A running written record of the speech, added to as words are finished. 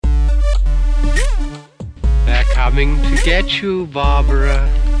coming to get you, Barbara.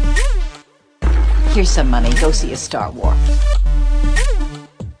 Here's some money. Go see a Star Wars.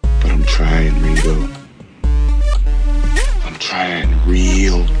 But I'm trying, Ringo. I'm trying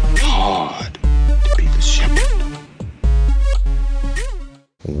real hard to be the shepherd.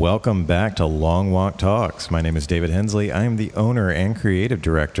 Welcome back to Long Walk Talks. My name is David Hensley. I am the owner and creative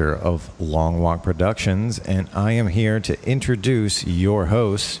director of Long Walk Productions, and I am here to introduce your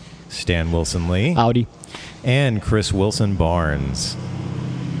hosts, Stan Wilson Lee. Howdy. And Chris Wilson Barnes.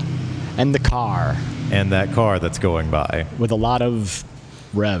 And the car. And that car that's going by. With a lot of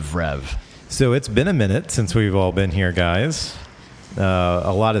rev. So it's been a minute since we've all been here, guys.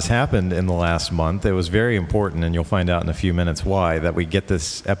 A lot has happened in the last month. It was very important, and you'll find out in a few minutes why, that we get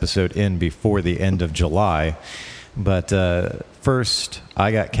this episode in before the end of July. But first,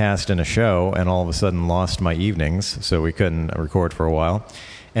 I got cast in a show and all of a sudden lost my evenings, so we couldn't record for a while.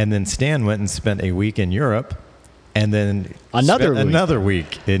 And then Stan went and spent a week in Europe, and then another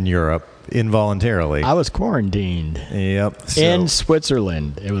week in Europe involuntarily. I was quarantined. Yep. In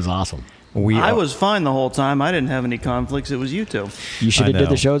Switzerland. It was awesome. I was fine the whole time. I didn't have any conflicts. It was you two. You should have did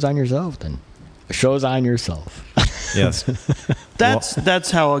the shows on yourself then. Shows on yourself. Yes.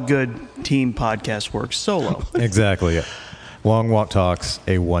 That's how a good team podcast works, solo. Exactly. Long Walk Talks,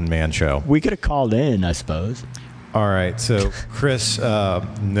 a one-man show. We could have called in, I suppose. All right. So, Chris,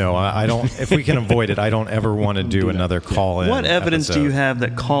 no, I don't. If we can avoid it, I don't ever want to do another call-in. What evidence episode. do you have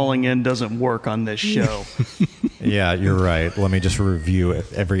that calling in doesn't work on this show? Yeah, you're right. Let me just review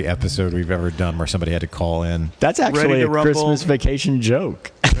every episode we've ever done where somebody had to call in. That's actually a Christmas vacation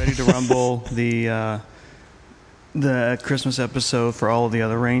joke. Ready to Rumble, the Christmas episode for all of the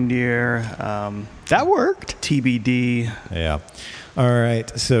other reindeer. That worked. TBD. Yeah. All right.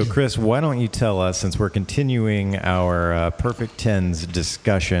 So, Chris, why don't you tell us, since we're continuing our Perfect 10s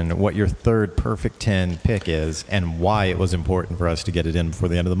discussion, what your third Perfect 10 pick is and why it was important for us to get it in before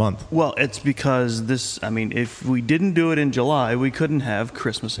the end of the month? Well, it's because if we didn't do it in July, we couldn't have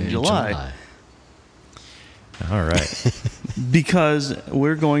Christmas in July. All right. Because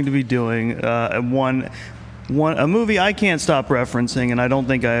we're going to be doing a movie I can't stop referencing, and I don't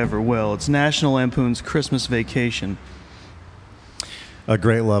think I ever will. It's National Lampoon's Christmas Vacation. A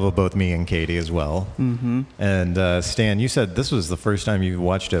great love of both me and Katie as well. Mm-hmm. And Stan, you said this was the first time you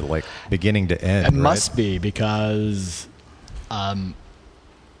watched it, like, beginning to end, It must be, because the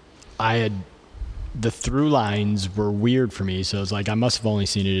through lines were weird for me, so it's like I must have only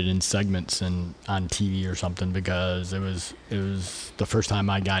seen it in segments and on TV or something, because it was the first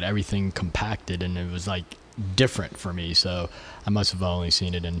time I got everything compacted, and it was like different for me, so I must have only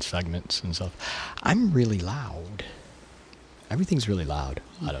seen it in segments and stuff. I'm really loud. Everything's really loud.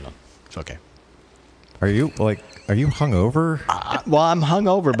 I don't know. It's okay. Are you hungover? Well, I'm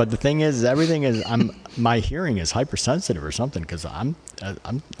hungover, but the thing is, my hearing is hypersensitive or something, because I'm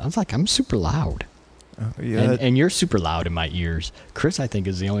super loud. Yeah. And you're super loud in my ears. Chris, I think,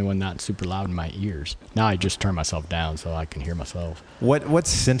 is the only one not super loud in my ears. Now I just turn myself down so I can hear myself. What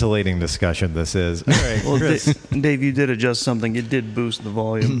scintillating discussion this is. All right, well, Chris. Dave, you did adjust something. It did boost the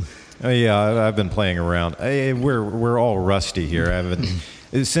volume. Oh, yeah, I've been playing around. We're all rusty here.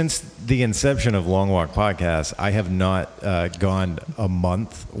 Since the inception of Long Walk Podcast, I have not gone a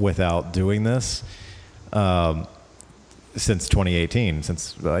month without doing this. Since 2018,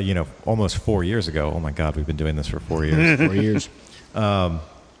 since almost 4 years ago. Oh my God, we've been doing this for 4 years. 4 years.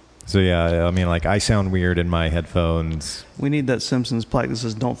 So yeah, I mean, like, I sound weird in my headphones. We need that Simpsons plaque that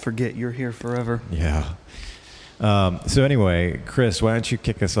says, "Don't forget, you're here forever." Yeah. So anyway, Chris, why don't you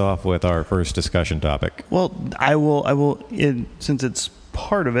kick us off with our first discussion topic? Well, I will. Since it's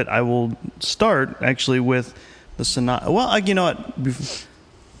part of it, I will start actually with the Sonata. Well, you know what?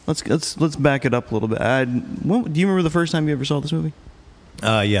 Let's back it up a little bit. Do you remember the first time you ever saw this movie?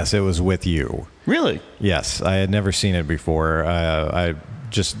 Yes, it was with you. Really? Yes, I had never seen it before. I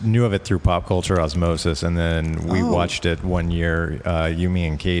just knew of it through pop culture osmosis, and then we watched it one year, you, me,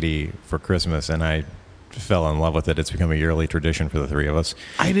 and Katie, for Christmas, and I fell in love with it. It's become a yearly tradition for the three of us.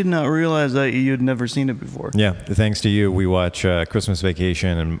 I did not realize that you'd never seen it before. Yeah, thanks to you, we watch Christmas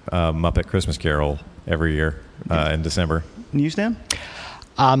Vacation and Muppet Christmas Carol every year in December. And you, Stan?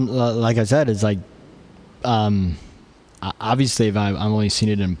 Like I said, it's like, obviously I've only seen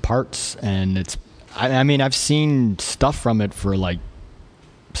it in parts, and I mean, I've seen stuff from it for like,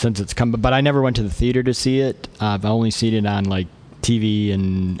 since it's come, but I never went to the theater to see it. I've only seen it on like TV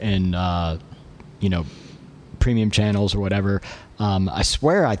and premium channels or whatever. I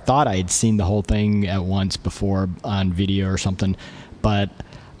swear I thought I had seen the whole thing at once before on video or something, but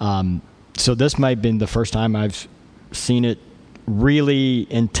so this might have been the first time I've seen it really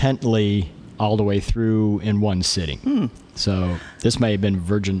intently all the way through in one sitting. So this may have been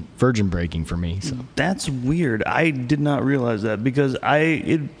virgin breaking for me. So That's weird. I did not realize that because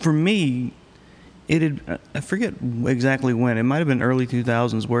I forget exactly when. It might have been early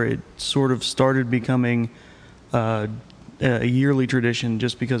 2000s where it sort of started becoming a yearly tradition,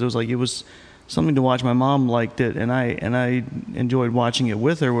 just because it was something to watch. My mom liked it, and I enjoyed watching it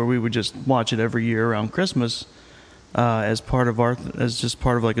with her, where we would just watch it every year around Christmas as part of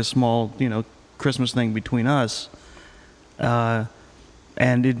like a small Christmas thing between us. And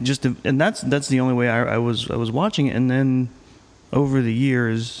that's the only way I was watching it. And then over the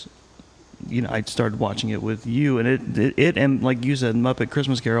years, I started watching it with you, and it and like you said, Muppet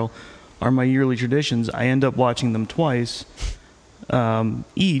Christmas Carol are my yearly traditions. I end up watching them twice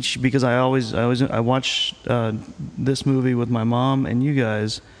each, because I watch this movie with my mom and you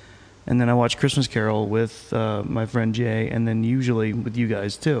guys, and then I watch Christmas Carol with my friend Jay, and then usually with you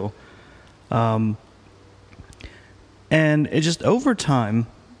guys too. And it just, over time,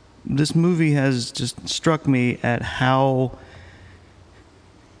 this movie has just struck me at how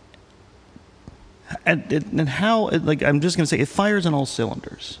I'm just going to say, it fires on all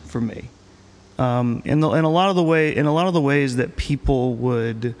cylinders for me. In a lot of the ways that people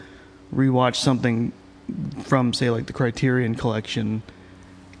would rewatch something from, say, like the Criterion Collection,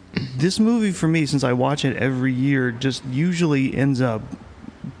 this movie for me, since I watch it every year, just usually ends up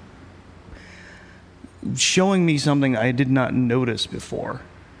showing me something I did not notice before.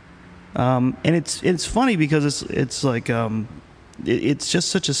 And it's funny because it's like it's just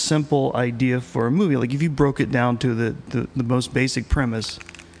such a simple idea for a movie. Like, if you broke it down to the most basic premise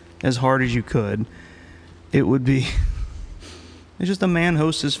as hard as you could, it would be it's just a man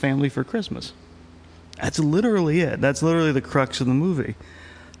hosts his family for Christmas. That's literally it. That's literally the crux of the movie.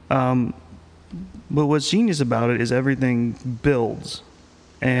 But what's genius about it is everything builds,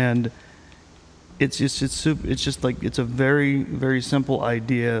 and it's a very, very simple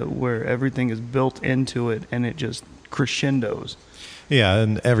idea where everything is built into it, and it just crescendos. Yeah,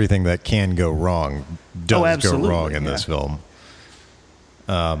 and everything that can go wrong does go wrong in this film.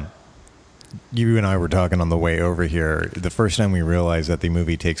 You and I were talking on the way over here. The first time we realized that the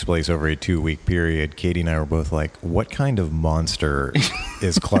movie takes place over a 2-week period, Katie and I were both like, what kind of monster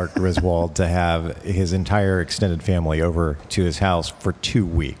is Clark Griswold to have his entire extended family over to his house for 2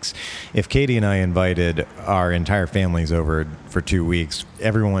 weeks? If Katie and I invited our entire families over for 2 weeks,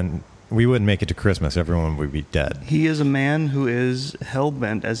 we wouldn't make it to Christmas. Everyone would be dead. He is a man who is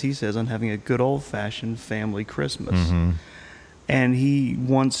hell-bent, as he says, on having a good old-fashioned family Christmas. Mm-hmm. And he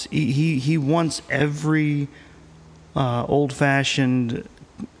wants every old-fashioned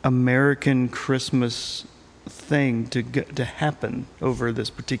American Christmas thing to happen over this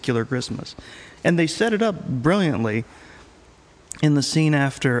particular Christmas. And they set it up brilliantly in the scene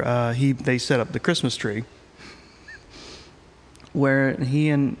after they set up the Christmas tree, where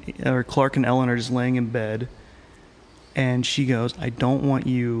Clark and Ellen are just laying in bed, and she goes, I don't want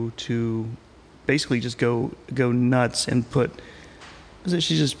you to basically just go nuts and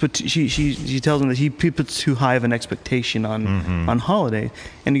she tells him that he puts too high of an expectation on holiday,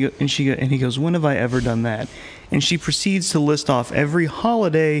 and he goes, when have I ever done that? And she proceeds to list off every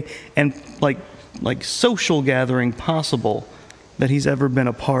holiday and like social gathering possible that he's ever been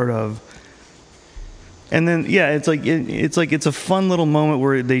a part of. And then, it's a fun little moment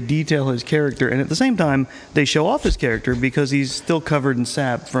where they detail his character, and at the same time they show off his character because he's still covered in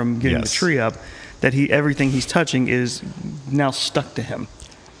sap from getting the tree up. That everything he's touching is now stuck to him.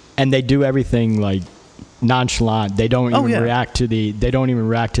 And they do everything like nonchalant. They don't even react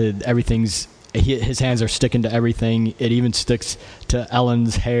to everything's. His hands are sticking to everything. It even sticks to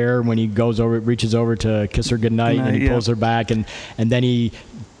Ellen's hair when he reaches over to kiss her goodnight, and he pulls her back, and then he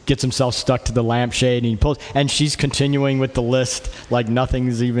gets himself stuck to the lampshade, and he pulls, and she's continuing with the list like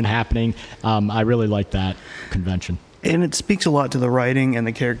nothing's even happening. I really like that convention. And it speaks a lot to the writing and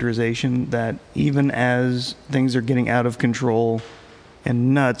the characterization that even as things are getting out of control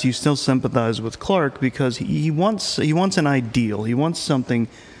and nuts, you still sympathize with Clark because he wants an ideal. He wants something.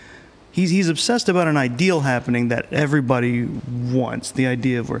 He's obsessed about an ideal happening that everybody wants. The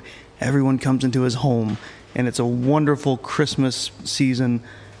idea of where everyone comes into his home and it's a wonderful Christmas season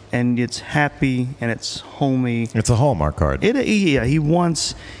and it's happy and it's homey. It's a Hallmark card. He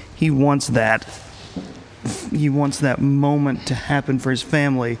wants that. He wants that moment to happen for his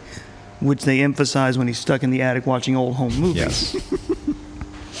family, which they emphasize when he's stuck in the attic watching old home movies. Yes.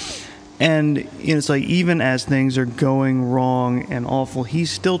 And it's like, even as things are going wrong and awful,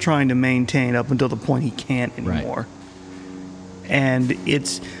 he's still trying to maintain up until the point he can't anymore. Right. and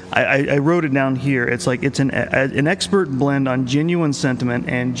I wrote it down here. It's like it's an expert blend on genuine sentiment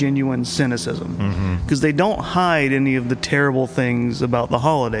and genuine cynicism, because they don't hide any of the terrible things about the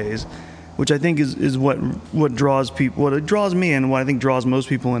holidays, which I think is what draws people. What it draws me in, what I think draws most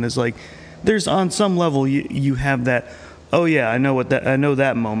people in, is like there's on some level you have that, oh yeah, I know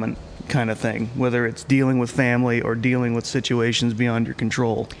that moment kind of thing, whether it's dealing with family or dealing with situations beyond your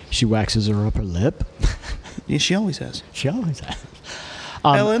control. She waxes her upper lip. Yeah, she always has. She always has.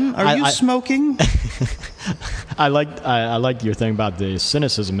 Ellen, are you smoking? I like your thing about the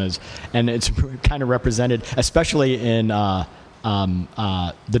cynicism and it's kind of represented, especially in the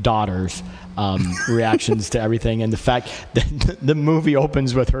daughter's reactions to everything, and the fact that the movie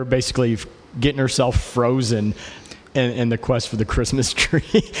opens with her basically getting herself frozen in the quest for the Christmas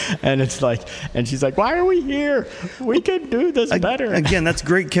tree, and it's like, and she's like, "Why are we here? We could do this better." Again, that's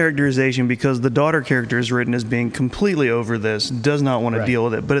great characterization, because the daughter character is written as being completely over this, does not want to deal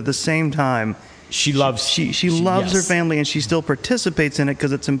with it, but at the same time, she loves her family, and she still participates in it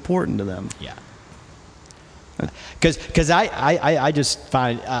because it's important to them. Yeah. Because I just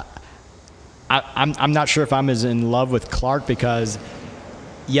find I'm not sure if I'm as in love with Clark, because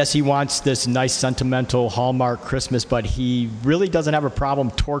yes, he wants this nice sentimental Hallmark Christmas, but he really doesn't have a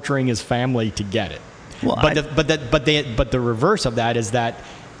problem torturing his family to get it. Well, but the reverse of that is that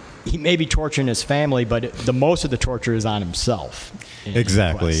he may be torturing his family, but the most of the torture is on himself.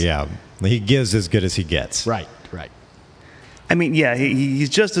 Exactly. Yeah, he gives as good as he gets. Right. I mean, yeah, he's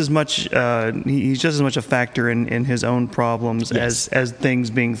just as much a factor in his own problems as things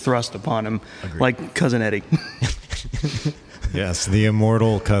being thrust upon him. Agreed. Like Cousin Eddie. Yes, the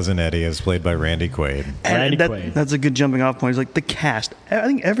immortal Cousin Eddie is played by Randy Quaid. That's a good jumping off point. It's like the cast. I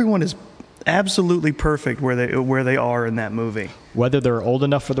think everyone is absolutely perfect where they are in that movie, whether they're old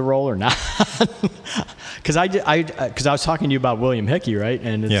enough for the role or not. Because I was talking to you about William Hickey, right?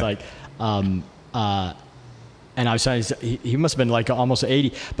 And it's like, and I was saying he must have been like almost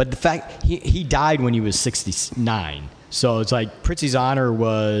 80, but the fact he died when he was 69, so it's like Prizzi's Honor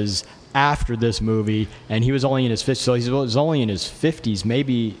was after this movie, and he was only in his 50s, so he was only in his 50s,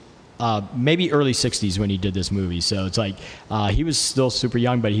 maybe early 60s when he did this movie. So it's like he was still super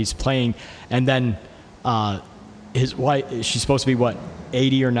young, but he's playing, and then his wife, she's supposed to be what,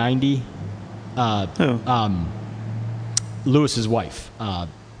 80 or 90? Lewis's wife,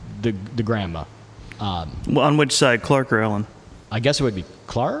 the grandma. Well, on which side, Clark or Ellen? I guess it would be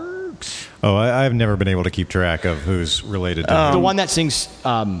Clark's. Oh, I've never been able to keep track of who's related to him. The one that sings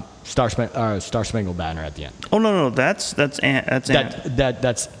Star Spangled Banner at the end. Oh no, that's Aunt. That's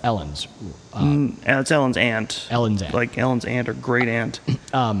Ellen's. That's Ellen's aunt. Ellen's aunt, like Ellen's aunt or great aunt.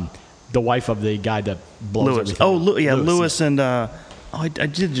 The wife of the guy that blows Lewis. everything. Oh, Lewis and. I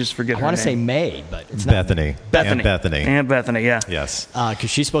did just forget her name. I want to say May, but it's Bethany. not. Aunt Bethany, yeah. Yes. Because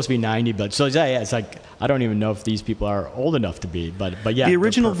she's supposed to be 90, but so yeah, it's like I don't even know if these people are old enough to be, but yeah. The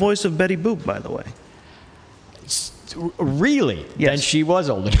original voice of Betty Boop, by the way. Really? Yes. Then she was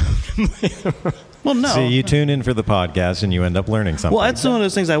old enough. Well, no. See, you tune in for the podcast and you end up learning something. Well, that's one of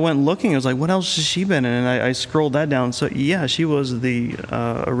those things I went looking. I was like, what else has she been in? And I scrolled that down. So, yeah, she was the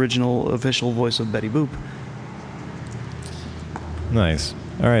original official voice of Betty Boop. Nice.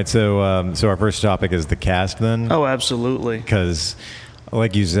 All right, so our first topic is the cast then? Oh, absolutely. Because,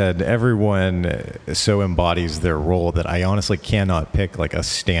 like you said, everyone so embodies their role that I honestly cannot pick like a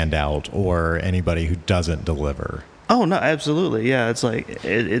standout or anybody who doesn't deliver. Oh no, absolutely, yeah. It's like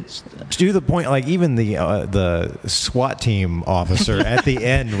it's to the point. Like even the SWAT team officer at the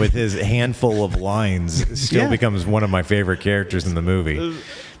end with his handful of lines still becomes one of my favorite characters in the movie.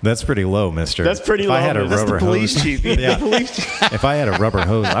 That's pretty low, mister. That's pretty low. That's the police chief. Yeah. The police chief. If I had a rubber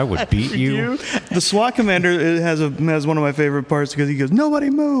hose, I would beat you. The SWAT commander has one of my favorite parts because he goes, "Nobody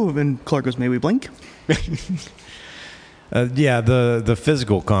move," and Clark goes, "May we blink?" The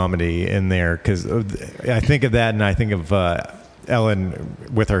physical comedy in there, because I think of that and I think of Ellen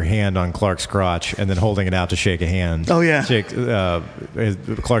with her hand on Clark's crotch and then holding it out to shake a hand. Oh, yeah. Shake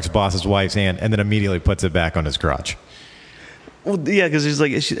Clark's boss's wife's hand and then immediately puts it back on his crotch. Well, yeah, because he's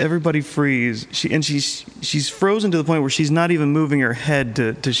like, everybody freeze. She's frozen to the point where she's not even moving her head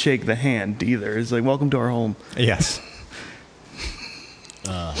to shake the hand either. It's like, welcome to our home. Yes.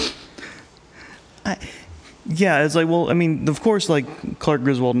 Yeah, it's like, well, I mean, of course, like Clark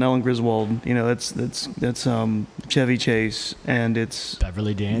Griswold and Ellen Griswold, you know, that's Chevy Chase and it's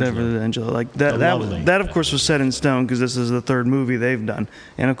Beverly D'Angelo. Like that of course was set in stone because this is the third movie they've done,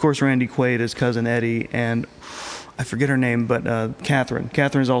 and of course Randy Quaid is Cousin Eddie, and I forget her name, but Catherine.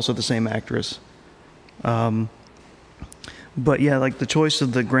 Catherine is also the same actress. But yeah, like the choice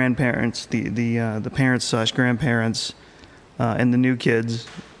of the grandparents, the parents / grandparents. and the new kids.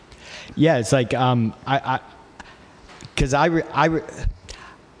 Yeah, it's like because I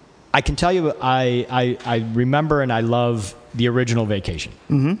can tell you I remember and I love the original Vacation,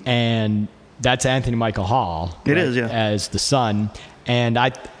 and that's Anthony Michael Hall. It is, yeah, as the son, and I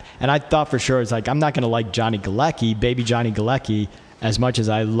thought for sure it's like I'm not going to like Johnny Galecki, baby Johnny Galecki, as much as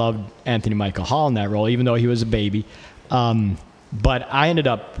I loved Anthony Michael Hall in that role, even though he was a baby. But I ended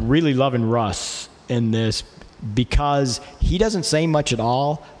up really loving Russ in this because he doesn't say much at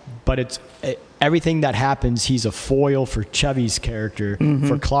all, but everything that happens, he's a foil for Chevy's character,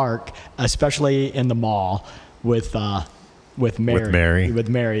 for Clark, especially in the mall with Mary. With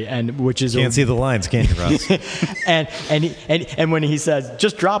Mary, and which is can't see the lines, can you, Russ? and when he says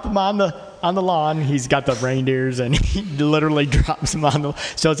just drop him on the lawn, he's got the reindeers and he literally drops him on the.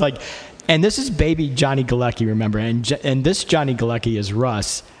 So it's like, and this is baby Johnny Galecki, remember, and this Johnny Galecki is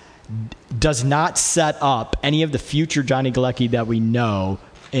Russ. Does not set up any of the future Johnny Galecki that we know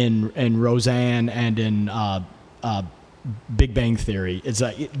in Roseanne and in Big Bang Theory. It's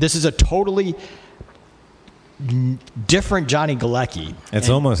like this is a totally different Johnny Galecki. It's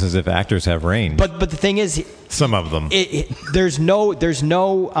almost as if actors have range. But the thing is, some of them. There's no.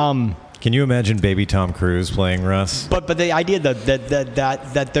 Can you imagine baby Tom Cruise playing Russ? But the idea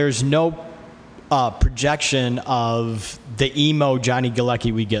that there's no projection of the emo Johnny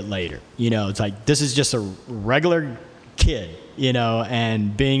Galecki we get later. It's like this is just a regular kid,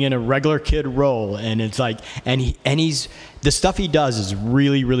 and being in a regular kid role, and it's like, and he's the stuff he does is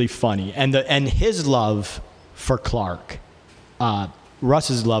really, really funny, and his love for Clark,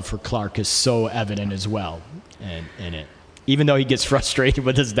 Russ's love for Clark is so evident as well, in it. Even though he gets frustrated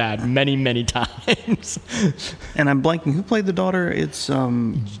with his dad many, many times. And I'm blanking. Who played the daughter? It's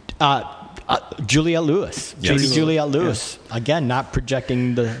Juliette Lewis. Yes. Juliette Lewis. Yeah. Again, not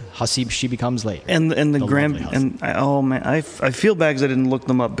projecting how she becomes later. And I feel bad because I didn't look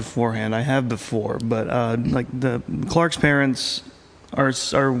them up beforehand. I have before, but like the Clark's parents are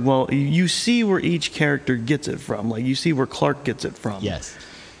well. You see where each character gets it from. Like you see where Clark gets it from. Yes.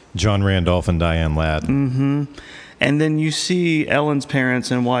 John Randolph and Diane Ladd. Mm-hmm. And then you see Ellen's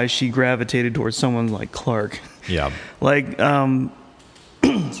parents and why she gravitated towards someone like Clark. Yeah. Like,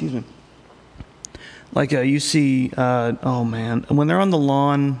 excuse me. Like you see, when they're on the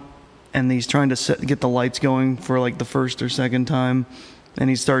lawn and he's trying to get the lights going for like the first or second time, and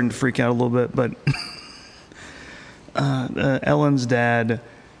he's starting to freak out a little bit. But Ellen's dad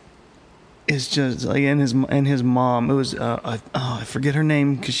is just like, and his mom. It was I forget her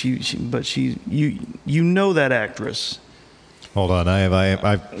name because you know that actress. Hold on,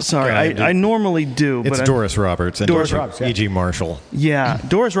 I normally do. It's Doris Roberts and Doris Roberts, yeah. E.G. Marshall. Yeah,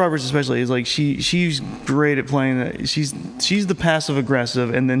 Doris Roberts especially is like she's great at playing that. She's the passive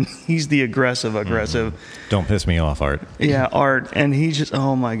aggressive, and then he's the aggressive. Don't piss me off, Art. Yeah, Art, and he's just,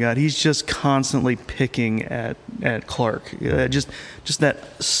 oh my God, he's just constantly picking at Clark. Just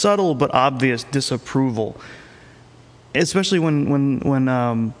that subtle but obvious disapproval, especially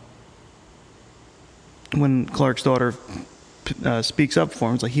when Clark's daughter speaks up for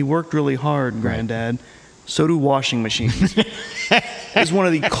him. It's like, he worked really hard, Granddad. Right. So do washing machines. It's one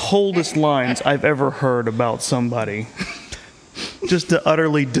of the coldest lines I've ever heard about somebody. Just to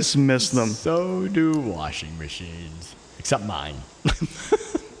utterly dismiss them. So do washing machines. Except mine.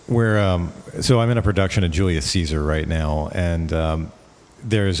 So I'm in a production of Julius Caesar right now, and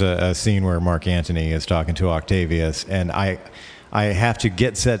there's a scene where Mark Antony is talking to Octavius, and I have to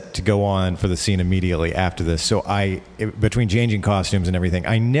get set to go on for the scene immediately after this. So between changing costumes and everything,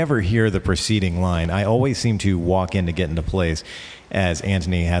 I never hear the preceding line. I always seem to walk in to get into place as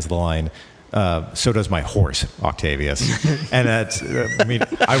Antony has the line, so does my horse, Octavius. And that's,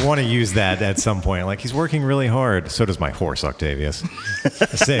 I want to use that at some point. Like, he's working really hard. So does my horse, Octavius.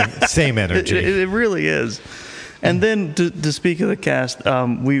 Same energy. It really is. And then to speak of the cast,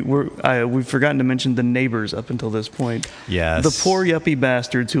 we've forgotten to mention the neighbors up until this point. Yes. The poor yuppie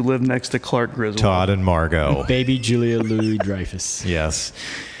bastards who live next to Clark Griswold. Todd and Margot. Baby Julia Louis-Dreyfus. Yes.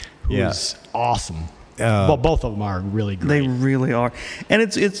 Who's awesome. Well, both of them are really great. They really are. And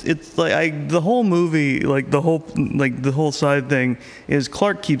it's like the whole movie, like the whole side thing is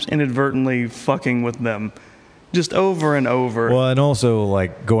Clark keeps inadvertently fucking with them. Just over and over. Well, and also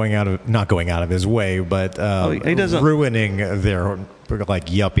like not going out of his way, but he doesn't, ruining their like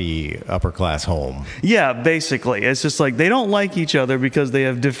yuppie upper class home. Yeah, basically, it's just like they don't like each other because they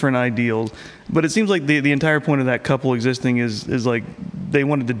have different ideals. But it seems like the entire point of that couple existing is like they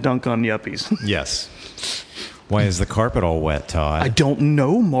wanted to dunk on yuppies. Yes. Why is the carpet all wet, Todd? I don't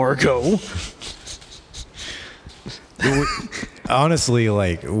know, Margot. Honestly,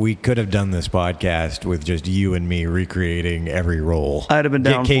 like, we could have done this podcast with just you and me recreating every role. I'd have been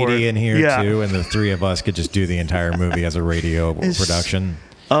down Get for Katie it. in here, Yeah. too, and the three of us could just do the entire movie as a radio production.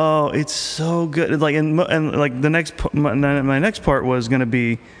 Oh, it's so good. Like, and like the next, my next part was going to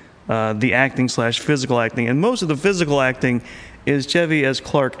be the acting / physical acting, and most of the physical acting is Chevy as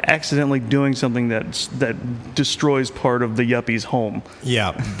Clark accidentally doing something that destroys part of the yuppie's home.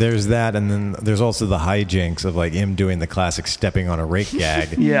 Yeah, there's that, and then there's also the hijinks of, like, him doing the classic stepping on a rake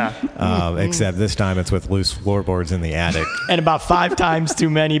gag. Yeah. Except this time it's with loose floorboards in the attic. And about 5 times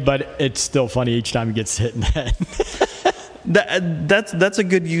too many, but it's still funny each time he gets hit in the head. That's a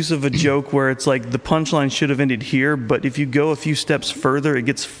good use of a joke where it's like the punchline should have ended here, but if you go a few steps further, it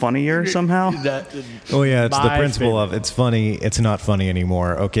gets funnier somehow. Oh, yeah, it's the My principle favorite. of it's funny, it's not funny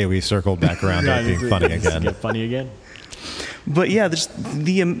anymore. Okay, we circled back around to it being funny again. Get funny again. But yeah, there's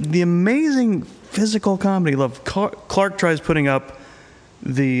the amazing physical comedy. Love Clark tries putting up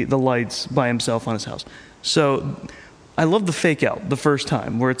the lights by himself on his house. So I love the fake out the first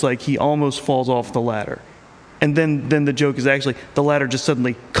time where it's like he almost falls off the ladder. And then the joke is actually the ladder just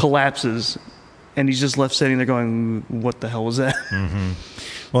suddenly collapses and he's just left sitting there going, what the hell was that?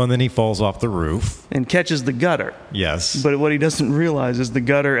 Well, and then he falls off the roof. And catches the gutter. Yes. But what he doesn't realize is the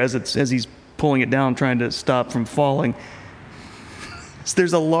gutter, as he's pulling it down, trying to stop from falling,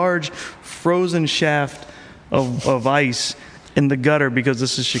 there's a large frozen shaft of ice in the gutter because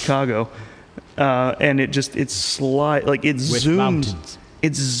this is Chicago, and it zooms. mountains.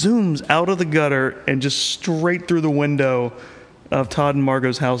 It zooms out of the gutter and just straight through the window of Todd and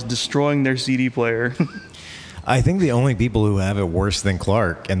Margot's house, destroying their CD player. I think the only people who have it worse than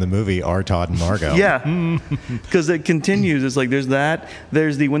Clark in the movie are Todd and Margot. Yeah, because it continues. It's like there's that.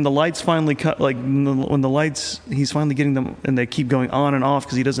 There's when the lights finally cut. Like when the lights, he's finally getting them, and they keep going on and off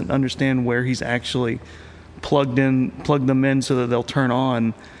because he doesn't understand where he's actually plugged them in so that they'll turn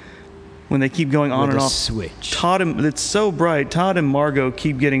on. When they keep going on With and a off, switch. it's so bright. Todd and Margot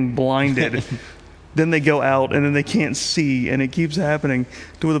keep getting blinded. Then they go out and then they can't see, and it keeps happening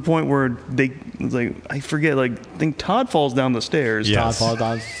to the point where I think Todd falls down the stairs. Yeah. Todd Yes. falls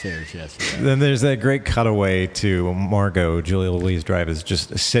down the stairs, yes. Then there's that great cutaway to Margot, Julia Louis-Dreyfus, is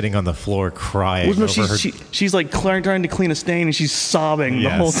just sitting on the floor crying Well, no, over her. she's like trying to clean a stain, and she's sobbing the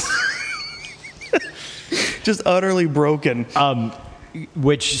whole Yes. time. Just utterly broken.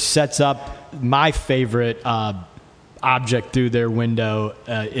 Which sets up my favorite object through their window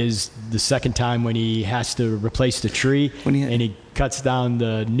is the second time when he has to replace the tree and he cuts down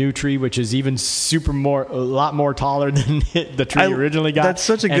the new tree, which is even a lot more taller than the tree originally got. That's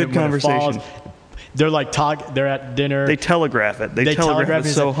such a good when it conversation. falls, they're like they're at dinner. They telegraph it. They telegraph it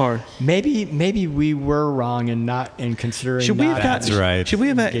It's so like, hard. Maybe we were wrong in considering. Should we have not gotten? right. Should we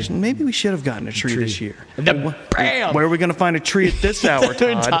have? Maybe we should have gotten a tree this year. And then bam! Where are we going to find a tree at this hour,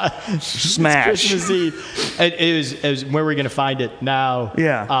 Todd? Smash. Christmas Eve. It was where we're going to find it now.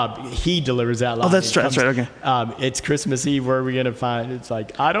 Yeah. He delivers that line. that's right. That's right. Okay. It's Christmas Eve. Where are we going to find it? It's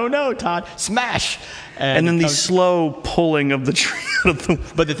like, I don't know, Todd. Smash. And then it the comes- slow pulling of the tree out of the.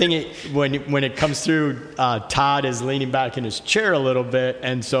 But the thing is, when it comes through, Todd is leaning back in his chair a little bit,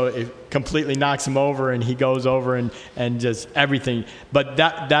 and so it completely knocks him over, and he goes over and just everything. But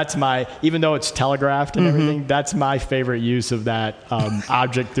that's even though it's telegraphed and everything, that's my favorite use of that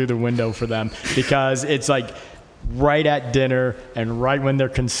object through the window for them, because it's like right at dinner and right when they're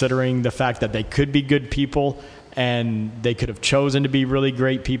considering the fact that they could be good people. And they could have chosen to be really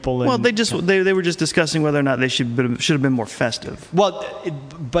great people. Well, they were just discussing whether or not they should have been more festive. Well,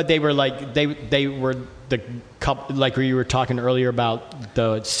 but they were like they were the couple, like we were talking earlier about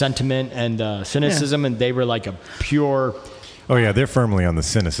the sentiment and cynicism, and they were like a pure. Oh, yeah, they're firmly on the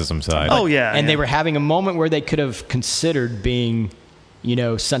cynicism side. Oh yeah, and they were having a moment where they could have considered being,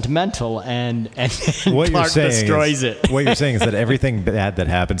 sentimental, and What you're Clark saying destroys is, it. What you're saying is that everything bad that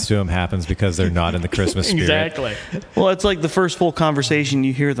happens to them happens because they're not in the Christmas spirit. Exactly. Well, it's like the first full conversation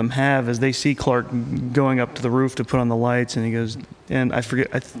you hear them have as they see Clark going up to the roof to put on the lights, and he goes, and I forget,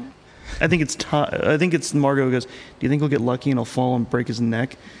 I think it's Margot who goes, do you think he'll get lucky and he'll fall and break his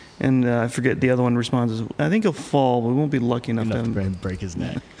neck? And I forget, the other one responds, I think he'll fall, but we won't be lucky enough to him. Break his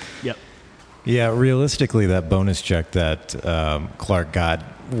neck. Yep. Yeah, realistically, that bonus check that Clark got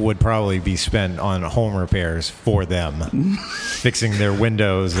would probably be spent on home repairs for them, fixing their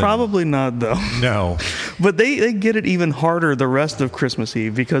windows. Probably not, though. No. But they get it even harder the rest of Christmas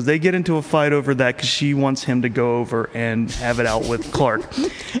Eve because they get into a fight over that because she wants him to go over and have it out with Clark.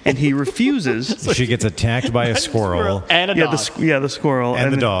 And he refuses. She gets attacked by a squirrel. And a dog. The squirrel.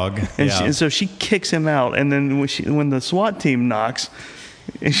 And the dog. And Yeah. so she kicks him out. And then when the SWAT team knocks,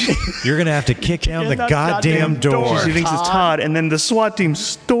 You're going to have to kick down the that goddamn goddamn door. door. She thinks it's Todd, and then the SWAT team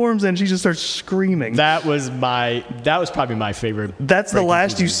storms and she just starts screaming. That was probably my favorite. That's the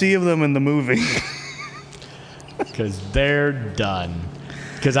last you see of them in the movie. Because they're done.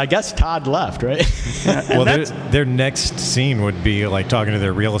 Because I guess Todd left, right? Well, their next scene would be like talking to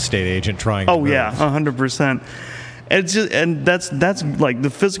their real estate agent trying to Oh move. yeah, 100%. It's just, and that's like the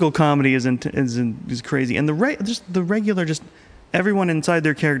physical comedy is crazy, and the regular everyone inside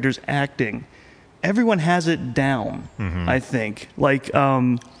their characters acting, everyone has it down. I think like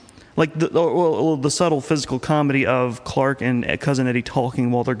the subtle physical comedy of Clark and Cousin Eddie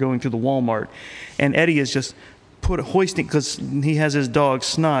talking while they're going through the Walmart, and Eddie is just hoisting because he has his dog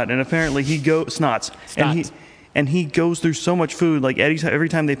Snot, and apparently he Snots. And he goes through so much food. Like every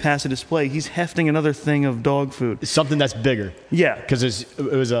time they pass a display, he's hefting another thing of dog food. Something that's bigger. Yeah, Because it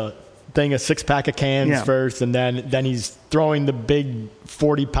was a 6-pack of cans first, and then he's throwing the big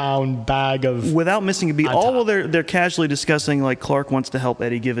 40-pound bag of. without missing a beat. On All top. while they're casually discussing like Clark wants to help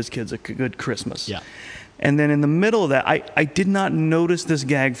Eddie give his kids a good Christmas. Yeah. And then in the middle of that, I did not notice this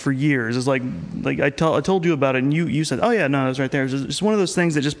gag for years. It's like I told you about it, and you said, oh yeah, no, it was right there. It was just one of those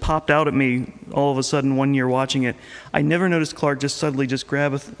things that just popped out at me all of a sudden one year watching it. I never noticed Clark just suddenly just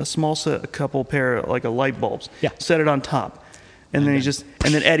grab a small set, a couple pair like a light bulbs, set it on top, and then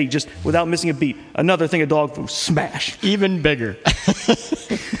and then Eddie just without missing a beat, another thing of dog food, smash. Even bigger.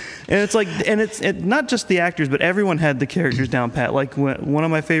 And it's like, and it's not just the actors, but everyone had the characters down pat. Like one of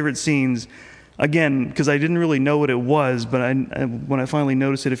my favorite scenes. Again, because I didn't really know what it was, but when I finally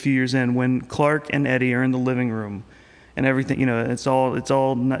noticed it a few years in, when Clark and Eddie are in the living room, and everything, it's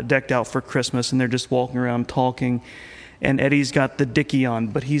all decked out for Christmas, and they're just walking around talking, and Eddie's got the dickie on,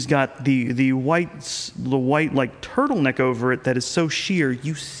 but he's got the white like turtleneck over it that is so sheer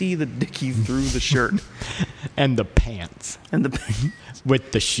you see the dickie through the shirt And the pants.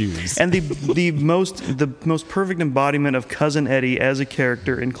 With the shoes. And the most perfect embodiment of Cousin Eddie as a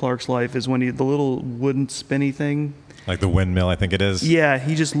character in Clark's life is when the little wooden spinny thing. Like the windmill, I think it is. Yeah,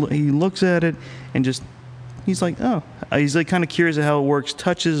 he looks at it and he's like, oh, he's like kind of curious at how it works.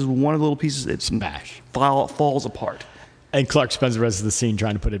 Touches one of the little pieces, it Smash. falls apart. And Clark spends the rest of the scene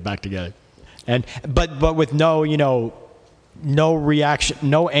trying to put it back together. But with no reaction,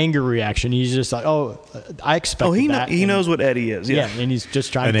 no anger reaction. He's just like, oh, I expected that. He knows what Eddie is. Yeah, and he's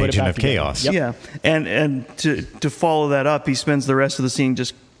just trying An to put it agent back of together. chaos. Yep. Yeah, and to follow that up, he spends the rest of the scene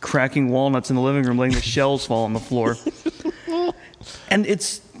just cracking walnuts in the living room, letting the shells fall on the floor. And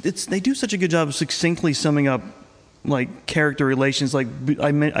they do such a good job of succinctly summing up like character relations. Like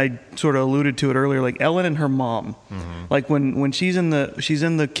I sort of alluded to it earlier, like Ellen and her mom. Like when she's in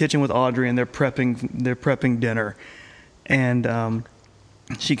the kitchen with Audrey and they're prepping dinner, and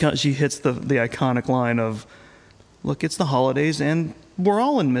she hits the iconic line of, "Look, it's the holidays and we're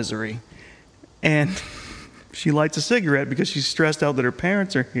all in misery," and she lights a cigarette because she's stressed out that her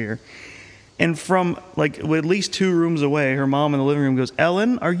parents are here. And from like at least 2 rooms away, her mom in the living room goes,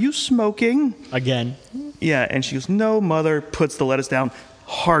 "Ellen, are you smoking?" Again. Yeah, and she goes, "No, Mother." Puts the lettuce down.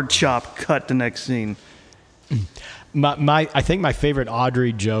 Hard chop. Cut to next scene. I think my favorite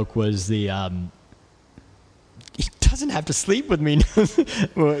Audrey joke was the he doesn't have to sleep with me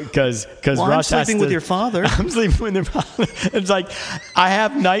because Well, Russ I'm sleeping has with to, your father. I'm sleeping with your father. It's like I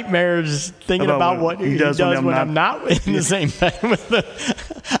have nightmares thinking About about what he does when I'm not in the same bed with him.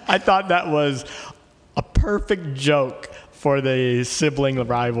 I thought that was a perfect joke for the sibling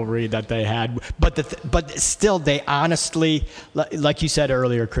rivalry that they had. But still, they honestly, like you said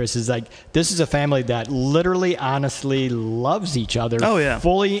earlier, Chris, is like this is a family that literally, honestly loves each other. Oh, yeah.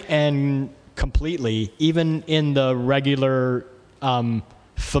 Fully and completely, even in the regular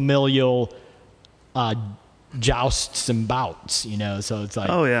familial jousts and bouts, so it's like,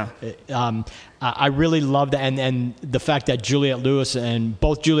 Oh, yeah. I really love that, and the fact that Juliette Lewis and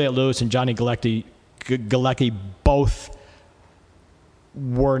Johnny Galecki both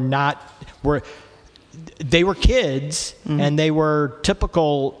they were kids, and they were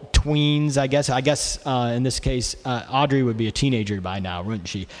typical tweens, I guess in this case Audrey would be a teenager by now, wouldn't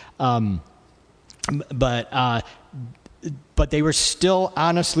she? But they were still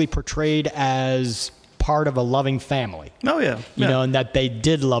honestly portrayed as part of a loving family. Oh yeah, You know, and that they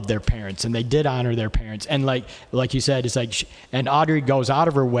did love their parents and they did honor their parents. And like you said, it's like, and Audrey goes out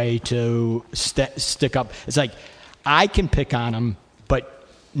of her way to stick up. It's like, I can pick on them, but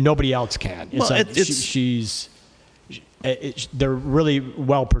nobody else can. It's Well, they're really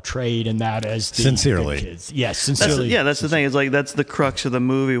well portrayed in that as the Sincerely. the kids. Yes, sincerely. That's the thing. It's like that's the crux of the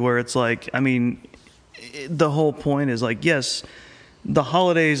movie, where it's like, I mean, the whole point is like, yes, the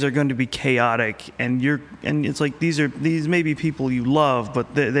holidays are going to be chaotic, and it's like these may be people you love,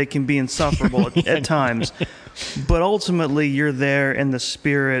 but they can be insufferable at times. But ultimately, you're there in the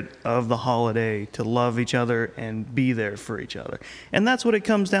spirit of the holiday to love each other and be there for each other, and that's what it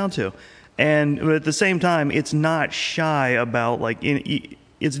comes down to. And but at the same time, it's not shy about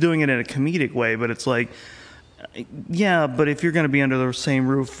it's doing it in a comedic way, but it's like, yeah, but if you're going to be under the same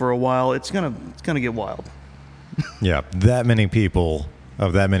roof for a while, it's gonna get wild. Yeah, that many people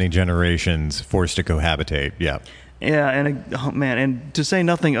of that many generations forced to cohabitate. Yeah. Yeah, and to say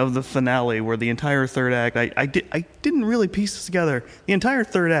nothing of the finale, where the entire third act, I didn't really piece this together. The entire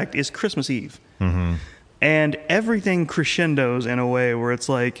third act is Christmas Eve, and everything crescendos in a way where it's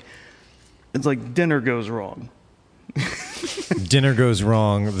like dinner goes wrong. Dinner goes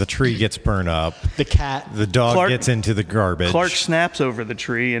wrong. The tree gets burned up. The dog gets into the garbage. Clark snaps over the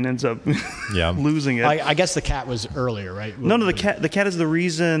tree and ends up losing it. I guess the cat was earlier, right? No, the cat is the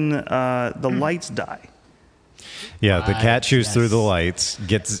reason the lights die. Yeah, the cat shoots through the lights,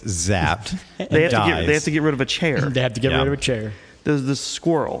 gets zapped, they dies. Have to get rid of a chair. They have to get rid of a chair. There's the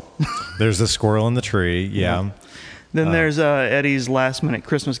squirrel. There's the squirrel in the tree. Yeah. Then there's Eddie's last-minute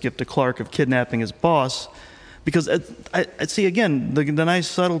Christmas gift to Clark of kidnapping his boss. Because I see, again, the nice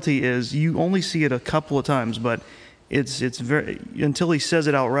subtlety is you only see it a couple of times, but it's very, until he says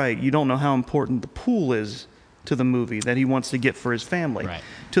it outright, you don't know how important the pool is to the movie that he wants to get for his family. Right.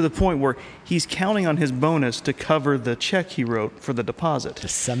 To the point where he's counting on his bonus to cover the check he wrote for the deposit. The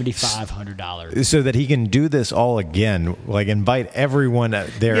 $7,500. So that he can do this all again, like invite everyone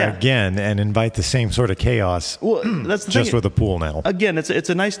there again and invite the same sort of chaos. Well, that's the just thing. with a pool now. Again, it's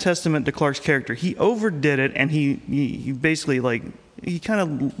a nice testament to Clark's character. He overdid it, and he basically he kind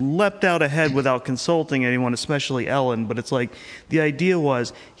of leapt out ahead without consulting anyone, especially Ellen. But it's like the idea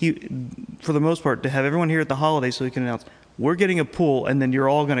was for the most part, to have everyone here at the holiday so he can announce, we're getting a pool, and then you're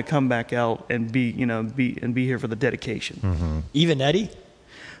all going to come back out and be here for the dedication. Mm-hmm. Even Eddie?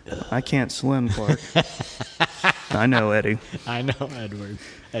 I can't swim, Clark. I know Eddie. I know Edward.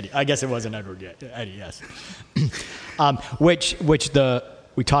 Eddie. I guess it wasn't Edward yet. Eddie, yes.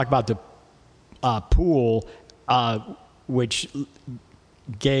 We talked about the pool, which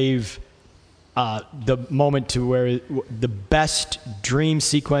gave the moment to where the best dream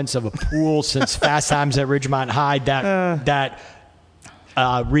sequence of a pool since Fast Times at Ridgemont High that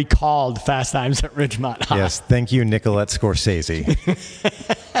recalled Fast Times at Ridgemont High. Yes, thank you, Nicolette Scorsese.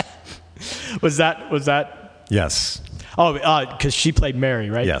 Was that? Yes. Oh, because she played Mary,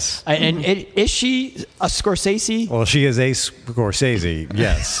 right? Yes. And is she a Scorsese? Well, she is a Scorsese,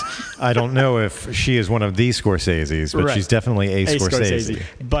 yes. I don't know if she is one of the Scorseses, but she's definitely a Scorsese.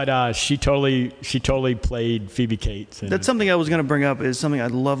 But she totally played Phoebe Cates. That's something I was going to bring up. Is something I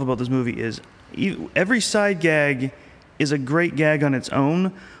love about this movie is every side gag is a great gag on its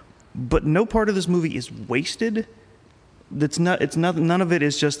own, but no part of this movie is wasted. None of it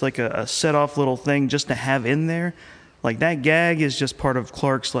is just like a set off little thing just to have in there. Like, that gag is just part of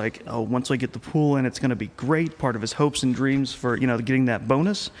Clark's, once I get the pool in, it's going to be great. Part of his hopes and dreams for, getting that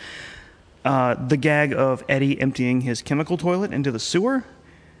bonus. The gag of Eddie emptying his chemical toilet into the sewer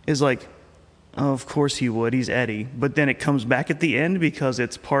is like, oh, of course he would. He's Eddie. But then it comes back at the end because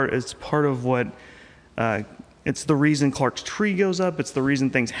it's part of what, it's the reason Clark's tree goes up. It's the reason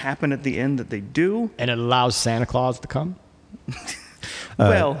things happen at the end that they do. And it allows Santa Claus to come?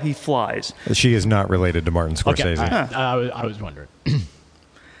 Well, he flies. She is not related to Martin Scorsese. Okay. I was wondering.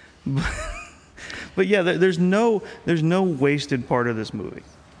 But yeah, there's no wasted part of this movie.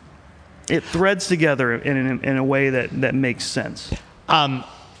 It threads together in a way that makes sense.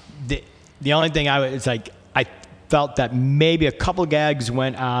 The only thing I felt that maybe a couple gags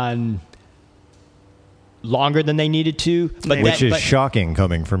went on longer than they needed to, which is shocking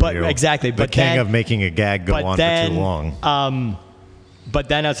coming from you. Exactly. The king of making a gag go on for too long. But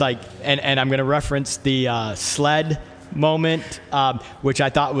then it's like, and I'm going to reference the sled moment, which I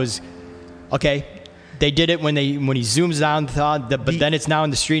thought was okay. They did it when he zooms down, but then it's now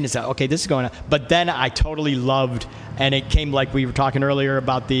in the street, and it's like, okay, this is going on. But then I totally loved, and it came like we were talking earlier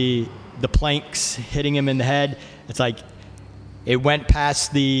about the planks hitting him in the head. It's like it went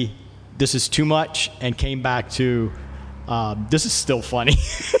past this is too much and came back to this is still funny.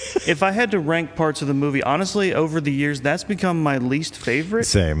 If I had to rank parts of the movie, honestly, over the years, that's become my least favorite.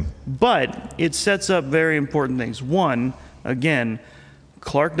 Same. But it sets up very important things. One, again,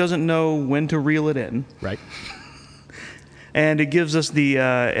 Clark doesn't know when to reel it in. Right. And it gives us the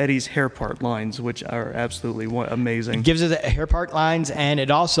Eddie's hair part lines, which are absolutely amazing. It gives us hair part lines, and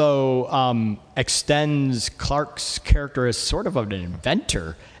it also extends Clark's character as sort of an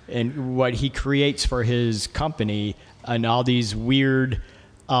inventor in what he creates for his company and all these weird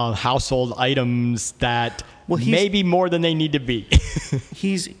household items that Well, maybe more than they need to be.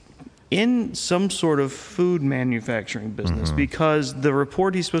 He's in some sort of food manufacturing business because the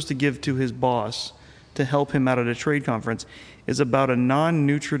report he's supposed to give to his boss to help him out at a trade conference is about a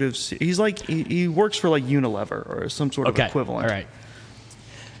non-nutritive. He's like he works for like Unilever or some sort of equivalent. All right.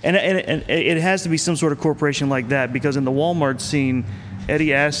 And it has to be some sort of corporation like that because in the Walmart scene,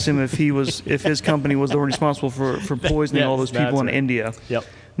 Eddie asked him if his company was the one responsible for poisoning all those people in India. Yep.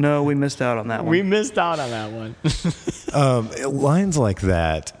 No, we missed out on that one. We missed out on that one. Lines like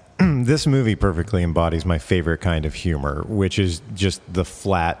that. This movie perfectly embodies my favorite kind of humor, which is just the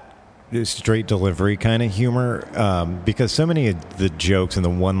flat, straight delivery kind of humor. Because so many of the jokes and the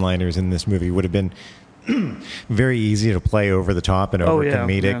one-liners in this movie would have been very easy to play over the top and over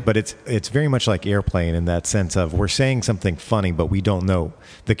comedic, but it's very much like Airplane in that sense of we're saying something funny, but we don't know,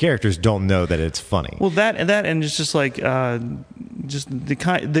 the characters don't know that it's funny. Well, that and it's just like just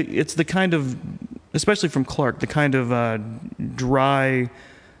it's the kind of, especially from Clark, the kind of dry,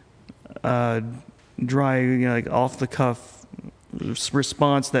 like off the cuff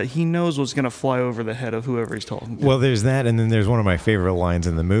response that he knows was going to fly over the head of whoever he's talking to. Well, there's that, and then there's one of my favorite lines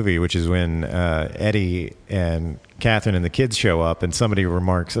in the movie, which is when Eddie and Catherine and the kids show up, and somebody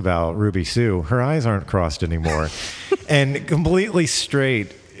remarks about Ruby Sue. Her eyes aren't crossed anymore, and completely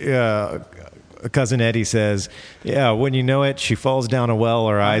straight. Cousin Eddie says, "Yeah, when you know it, she falls down a well,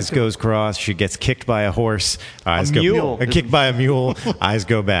 her eyes goes crossed. She gets kicked by a horse, eyes go kicked by a mule, eyes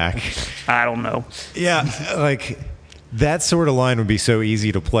go back." I don't know. Yeah, like. That sort of line would be so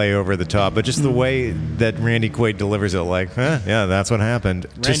easy to play over the top, but just the way that Randy Quaid delivers it, like, yeah, that's what happened.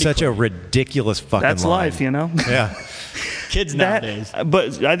 Just such a ridiculous fucking That's line. life, you know? Yeah. Kids nowadays.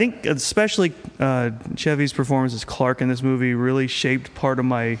 But I think especially Chevy's performance as Clark in this movie really shaped part of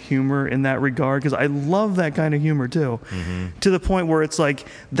my humor in that regard, because I love that kind of humor too, to the point where it's like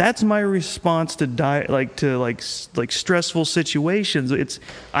that's my response to stressful situations. It's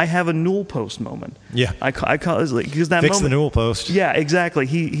I have a newel post moment. Yeah. I call it because that Fix moment, the newel post. Yeah, exactly.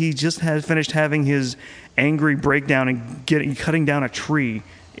 He just had finished having his angry breakdown and cutting down a tree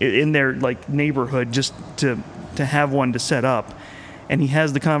in their like neighborhood just to have one to set up, and he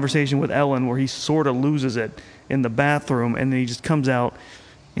has the conversation with Ellen where he sort of loses it in the bathroom, and then he just comes out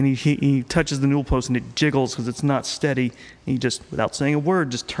and he touches the newel post and it jiggles because it's not steady, and he just, without saying a word,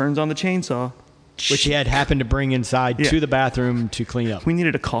 just turns on the chainsaw, Which he had happened to bring inside to the bathroom to clean up. We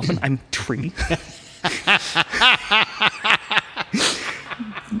needed a coffin. I'm tree.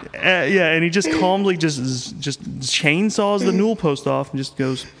 And he just calmly just chainsaws the newel post off and just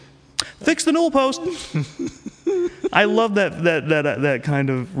goes, "Fix the newel post." I love that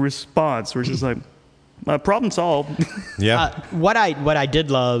kind of response where it's just like, problem solved. Yeah. What I did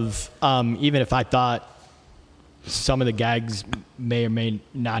love, even if I thought some of the gags may or may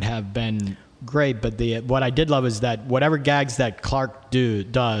not have been great, but what I did love is that whatever gags that Clark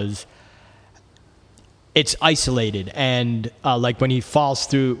does, it's isolated, and like when he falls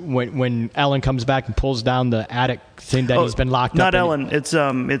through, when Ellen comes back and pulls down the attic thing that he's been locked up. Not Ellen. It's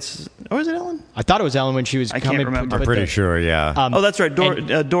or is it Ellen? I thought it was Ellen when she was I coming. can't remember. I'm pretty sure, yeah. That's right.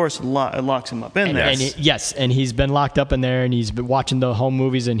 Doris locks him up in there. And he's been locked up in there, and he's been watching the home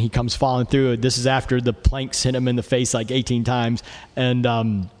movies, and he comes falling through. This is after the planks hit him in the face like 18 times, and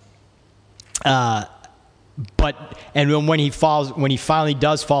when he finally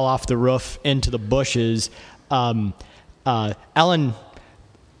does fall off the roof into the bushes, Ellen,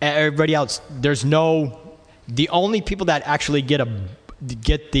 everybody else, the only people that actually get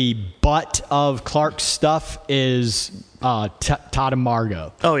the butt of Clark's stuff is Todd and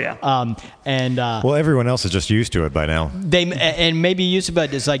Margot. Oh yeah. Well, everyone else is just used to it by now. And maybe used to,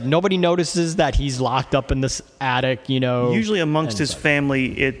 but it's like nobody notices that he's locked up in this attic, you know. Usually amongst his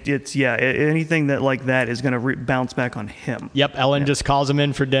family, it's anything that like that is going to bounce back on him. Yep. Ellen just calls him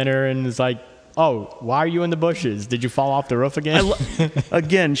in for dinner and is like, "Oh, why are you in the bushes? Did you fall off the roof again?"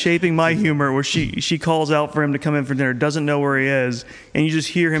 Again, shaping my humor, where she calls out for him to come in for dinner, doesn't know where he is, and you just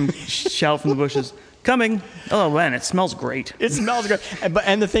hear him shout from the bushes, "Coming!" Oh man, it smells great. It smells great.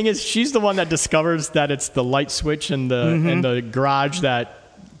 And the thing is, she's the one that discovers that it's the light switch in the garage that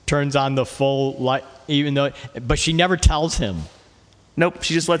turns on the full light, but she never tells him. Nope,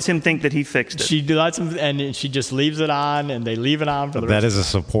 she just lets him think that he fixed it. She lets him, and she just leaves it on, and they leave it on for the rest. That is a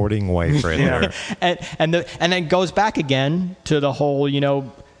supporting wife right there. And it goes back again to the whole,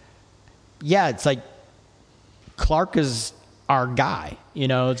 it's like Clark is our guy.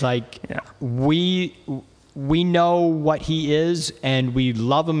 It's like we know what he is, and we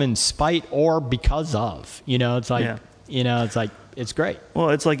love him in spite or because of. It's like You know, it's like, it's great. Well,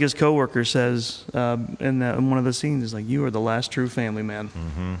 it's like his coworker says in one of the scenes, is like, "You are the last true family man."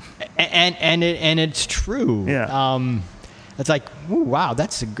 And it's true. Yeah. It's like, ooh, wow,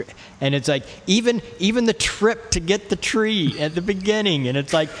 that's a great. And it's like even the trip to get the tree at the beginning, and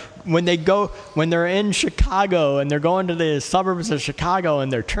it's like when they're in Chicago and they're going to the suburbs of Chicago,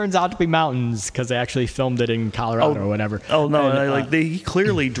 and there turns out to be mountains because they actually filmed it in Colorado or whatever. Oh no! And, They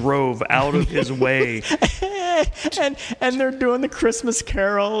clearly drove out of his way. and they're doing the Christmas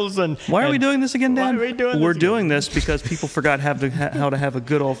carols and. Why are we doing this again, Dan? Why are we doing We're this doing this because people forgot how to have a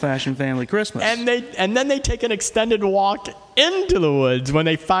good old-fashioned family Christmas. And then they take an extended walk into the woods when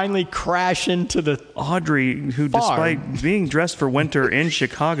they finally crash into the Audrey, who farm. despite being dressed for winter in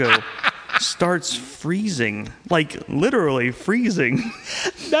Chicago, starts freezing, like literally freezing.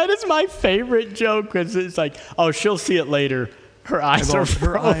 That is my favorite joke because it's like, oh, she'll see it later. Her eyes are frozen.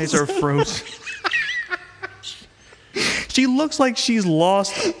 Her eyes are frozen. She looks like she's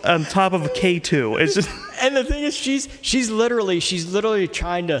lost on top of a K2. It's just. And the thing is, she's literally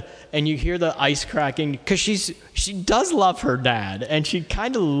trying to, and you hear the ice cracking because she does love her dad, and she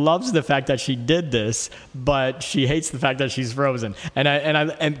kind of loves the fact that she did this, but she hates the fact that she's frozen.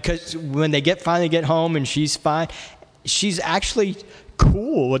 And because when they finally get home and she's fine, she's actually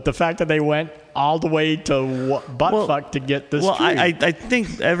cool with the fact that they went all the way to buttfuck to get this tree. I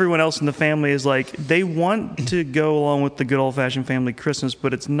think everyone else in the family is like, they want to go along with the good old-fashioned family Christmas,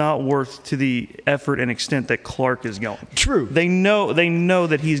 but it's not worth to the effort and extent that Clark is going. True. They know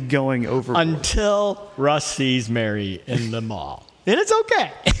that he's going overboard. Until Russ sees Mary in the mall. And it's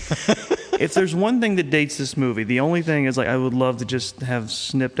okay. If there's one thing that dates this movie, the only thing is, like, I would love to just have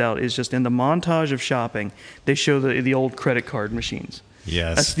snipped out is just in the montage of shopping, they show the old credit card machines.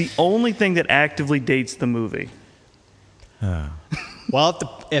 Yes. That's the only thing that actively dates the movie.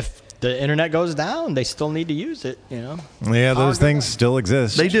 Well, if the internet goes down, they still need to use it, you know. Yeah, those things still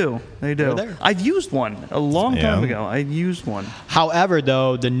exist. They do. They're there. I've used one a long time ago. I used one. However,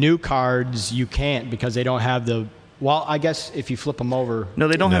 though, the new cards you can't because they don't have the. Well, I guess if you flip them over, No,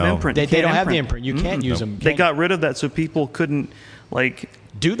 they don't have No. imprint. they You can't don't have the imprint. You can't use them. They got rid of that so people couldn't, like,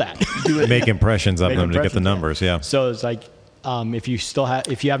 do that. Make impressions of Make them to get the impressions, numbers. Yeah. So it's like if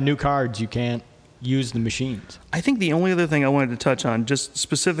you have new cards, you can't use the machines. I think the only other thing I wanted to touch on, just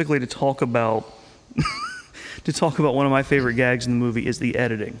specifically to talk about one of my favorite gags in the movie, is the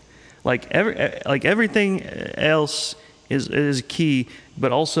editing. Like everything else is key,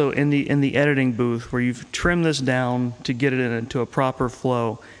 but also in the editing booth where you've trimmed this down to get it into a proper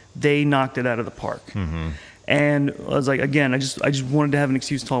flow, they knocked it out of the park. Mm-hmm. And I was like, again, I just wanted to have an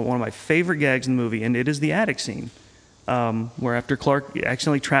excuse to talk about one of my favorite gags in the movie, and it is the attic scene, where after Clark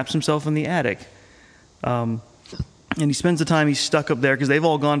accidentally traps himself in the attic. And he spends the time he's stuck up there because they've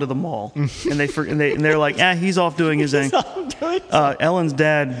all gone to the mall, and they're like, he's off doing his thing. Ellen's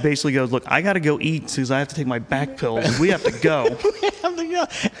dad basically goes, "Look, I got to go eat because I have to take my back pills. We have to go." And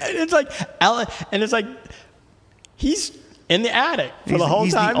it's like Ellen, and it's like he's in the attic for the whole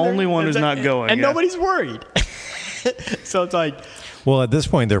He's time. the only one who's not going, and yeah. nobody's worried. So it's like, Well, at this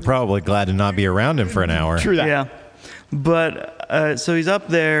point, they're probably glad to not be around him for an hour. true that. Yeah, but so he's up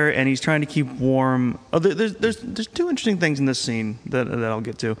there and he's trying to keep warm. Oh, there's two interesting things in this scene that I'll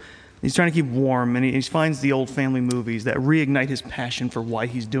get to. He's trying to keep warm, and he finds the old family movies that reignite his passion for why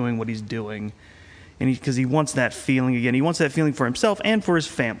he's doing what he's doing, and because he wants that feeling again. He wants that feeling for himself and for his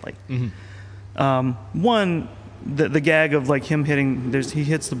family. Mm-hmm. The gag of like him hitting, he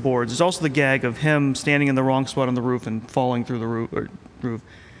hits the boards. There's also the gag of him standing in the wrong spot on the roof and falling through the roof,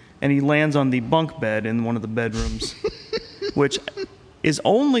 and he lands on the bunk bed in one of the bedrooms, which is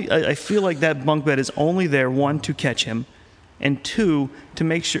only, I feel like that bunk bed is only there, one, to catch him, and two, to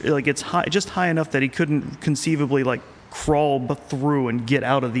make sure like it's high, just high enough that he couldn't conceivably like crawl through and get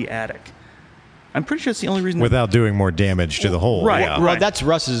out of the attic. I'm pretty sure it's the only reason. Without doing more damage to the hole. Right. Yeah. Well, that's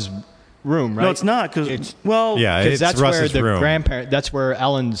Russ's room, right? No, it's not because It's- Yeah, it's that's Russ's where the room. grandparent. That's where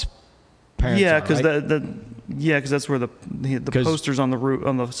Ellen's parents. yeah, are, because right? because that's where the 'Cause- posters on the roof,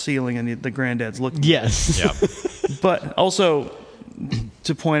 on the ceiling, and the granddad's looking. Yes. Yeah. But also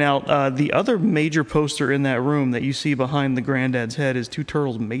to point out, the other major poster in that room that you see behind the granddad's head is two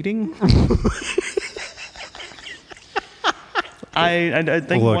turtles mating. I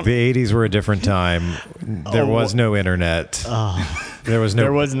think. Look, the 80s were a different time. There was no internet. There was no.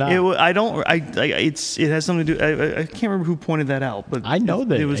 There was not. It has something to do. I can't remember who pointed that out, but I know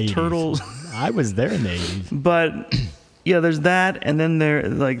that it was 80s. turtles. I was there in the 80s. But yeah, there's that, and then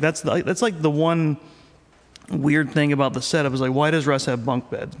that's like the one weird thing about the setup is like, why does Russ have bunk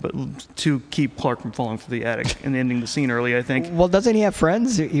beds? But to keep Clark from falling through the attic and ending the scene early, I think. Well, doesn't he have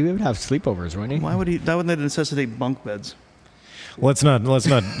friends? He would have sleepovers, wouldn't he? Why would he? That would necessitate bunk beds. Let's not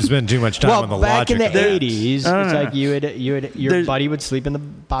spend too much time on the back logic. in the of that. 80s, it's like your buddy would sleep in the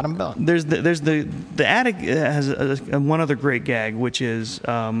bottom bunk. There's the attic has one other great gag, which is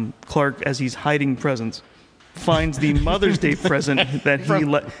Clark, as he's hiding presents, finds the Mother's Day present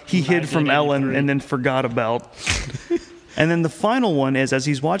that he hid from Ellen and then forgot about. And then the final one is, as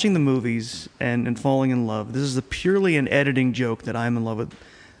he's watching the movies and falling in love, this is purely an editing joke that I'm in love with.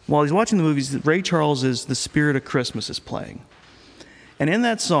 While he's watching the movies, Ray Charles' The Spirit of Christmas is playing. And in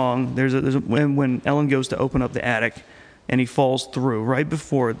that song, when Ellen goes to open up the attic and he falls through, right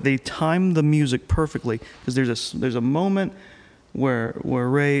before, they time the music perfectly, because there's a moment where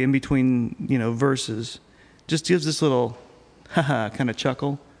Ray, in between verses, just gives this little ha-ha kind of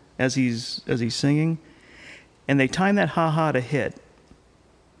chuckle as he's singing. And they time that ha-ha to hit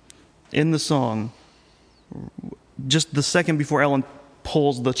in the song just the second before Ellen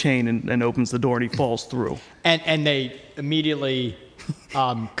pulls the chain and opens the door and he falls through. And they immediately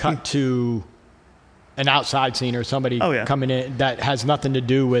cut to an outside scene or somebody coming in that has nothing to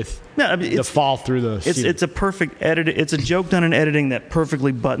do with the fall through the scene. It's a perfect edit. It's a joke done in editing that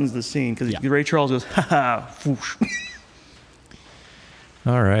perfectly buttons the scene, because Ray Charles goes, ha-ha, whoosh.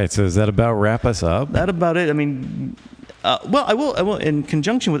 All right, so does that about wrap us up? That about it. I mean, well, I will. In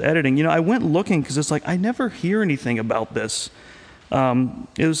conjunction with editing, I went looking, because it's like I never hear anything about this.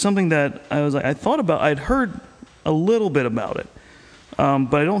 It was something that I thought about. I'd heard a little bit about it,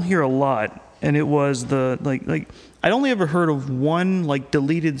 but I don't hear a lot. And it was I'd only ever heard of one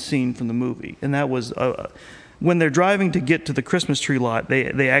deleted scene from the movie, and that was when they're driving to get to the Christmas tree lot.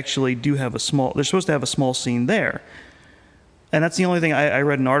 They actually do have they're supposed to have a small scene there. And that's the only thing I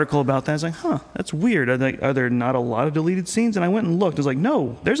read an article about that. I was like, that's weird. Are there not a lot of deleted scenes? And I went and looked. I was like,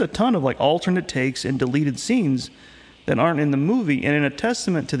 no, there's a ton of alternate takes and deleted scenes that aren't in the movie. And in a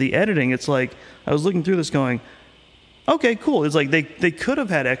testament to the editing, it's like, I was looking through this going, okay, cool. It's like they could have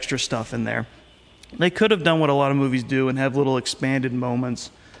had extra stuff in there. They could have done what a lot of movies do and have little expanded moments.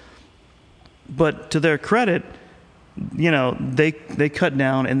 But to their credit, they cut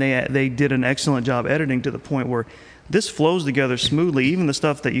down and they did an excellent job editing to the point where this flows together smoothly. Even the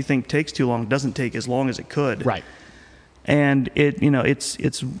stuff that you think takes too long doesn't take as long as it could. Right. And it's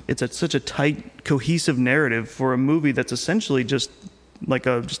such a tight, cohesive narrative for a movie that's essentially just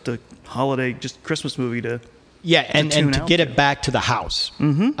a holiday, just Christmas movie to and to get it back to the house,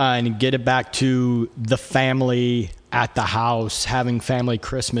 and get it back to the family at the house, having family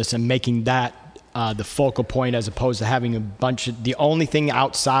Christmas, and making that the focal point, as opposed to having the only thing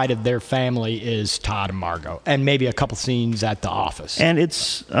outside of their family is Todd and Margot, and maybe a couple scenes at the office. And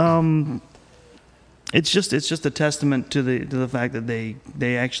it's just a testament to the fact that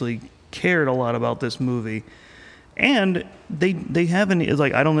they actually cared a lot about this movie, and they haven't. It's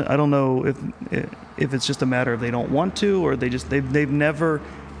like I don't know if it's just a matter of they don't want to, or they've never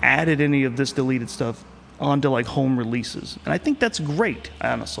added any of this deleted stuff onto home releases, and I think that's great,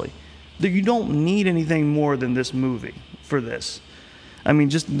 honestly. You don't need anything more than this movie for this. I mean,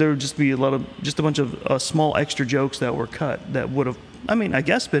 there would just be a bunch of small extra jokes that were cut that would have, I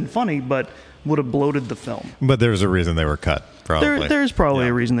guess, been funny, but would have bloated the film. But there's a reason they were cut, probably. There's probably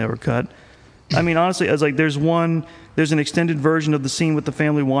a reason they were cut. I mean, honestly, I was like, there's an extended version of the scene with the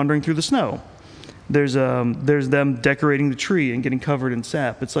family wandering through the snow. There's them decorating the tree and getting covered in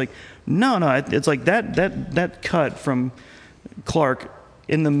sap. It's like, no, it's like that cut from Clark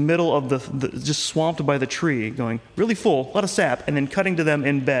in the middle of the just swamped by the tree, going really full, a lot of sap, and then cutting to them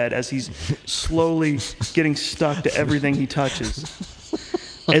in bed as he's slowly getting stuck to everything he touches.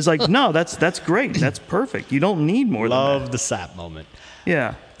 It's like, no, that's great. That's perfect. You don't need more than that. Love the sap moment.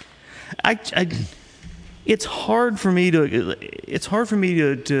 Yeah. It's hard for me to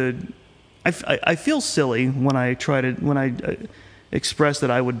I feel silly when I express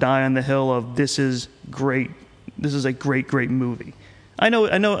that I would die on the hill of this is great. This is a great movie. I know,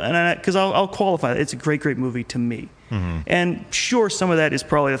 and because I'll qualify it. It's a great movie to me. Mm-hmm. And sure, some of that is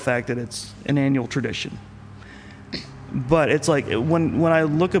probably the fact that it's an annual tradition. But it's like when I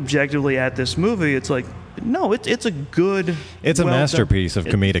look objectively at this movie, it's like, no, it's a good. It's a masterpiece of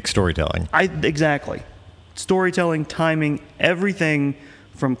comedic storytelling. Exactly, storytelling, timing, everything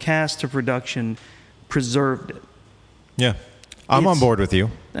from cast to production preserved it. Yeah, I'm on board with you.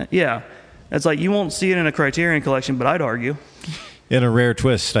 Yeah, it's like you won't see it in a Criterion Collection, but I'd argue. In a rare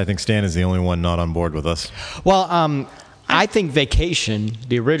twist, I think Stan is the only one not on board with us. Well, I think Vacation,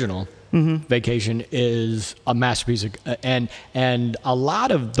 the original, Vacation is a masterpiece, and a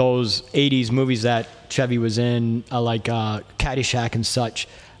lot of those '80s movies that Chevy was in, like Caddyshack and such,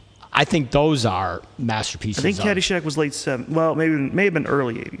 I think those are masterpieces. I think Caddyshack was late 70s. Well, maybe may have been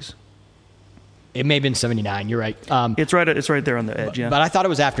early 80s. It may have been '79. You're right. It's right there on the edge. Yeah, but I thought it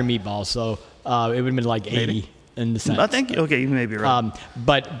was after Meatballs, so it would have been like '80 Maybe. in the sense. I think you may be right.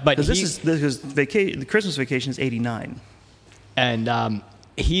 But Because the Christmas Vacation is '89. And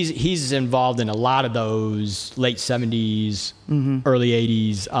he's involved in a lot of those late '70s, early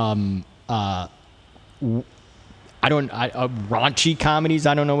 '80s. Raunchy comedies.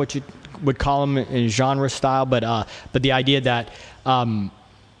 I don't know what you would call them in genre style, but the idea that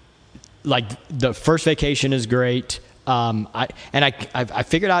like the first Vacation is great. I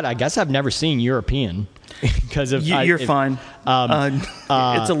figured out. I guess I've never seen European because of You're fine.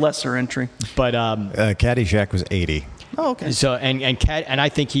 It's a lesser entry. But Caddyshack was 80. Oh, okay. So and I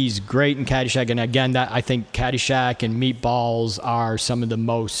think he's great in Caddyshack, and again I think Caddyshack and Meatballs are some of the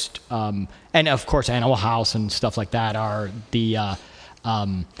most, and of course Animal House and stuff like that are the.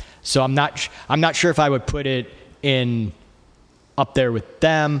 So I'm not sure if I would put it in up there with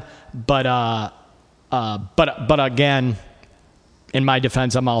them, but again, in my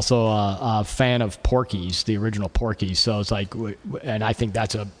defense, I'm also a fan of Porky's, the original Porky's. So it's like, and I think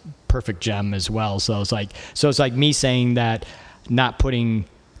that's a perfect gem as well. So it's like me saying that, not putting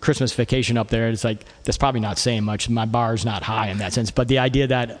Christmas Vacation up there. It's like, that's probably not saying much. My bar's not high in that sense. But the idea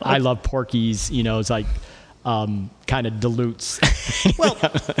that I love Porky's, it's like kind of dilutes. Well,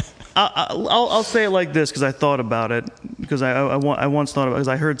 I'll say it like this because I thought about it, because I once thought about it, because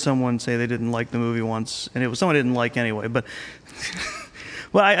I heard someone say they didn't like the movie once, and it was someone I didn't like anyway. But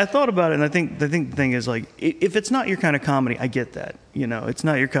well, I thought about it, and I think the thing is, like, if it's not your kind of comedy, I get that. It's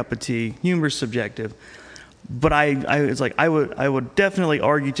not your cup of tea. Humor's subjective. But it's like I would definitely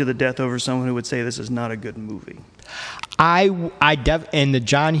argue to the death over someone who would say this is not a good movie. In the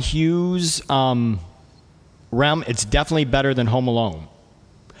John Hughes realm, it's definitely better than Home Alone.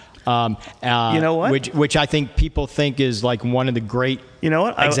 You know what? Which I think people think is like one of the great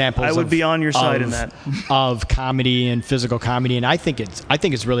examples. I would be on your side in that of comedy and physical comedy, and I think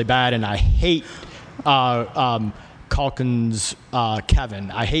it's really bad, and I hate Culkin's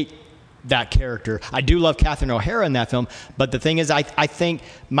Kevin. I hate that character. I do love Catherine O'Hara in that film, but the thing is, I think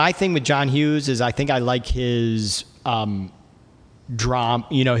my thing with John Hughes is I think I like his drama,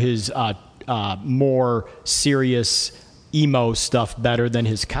 his more serious emo stuff better than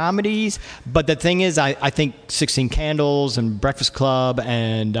his comedies. But the thing is, I think 16 Candles and Breakfast Club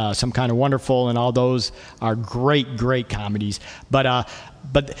and Some Kind of Wonderful and all those are great comedies. But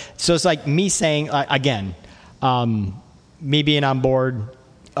so it's like me saying, again, me being on board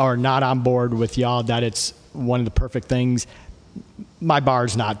or not on board with y'all that it's one of the perfect things. My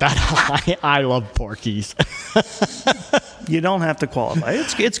bar's not that high. I love Porky's. You don't have to qualify.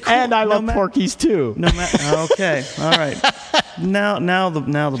 It's cool. And I love Porky's too. Okay, all right. Now the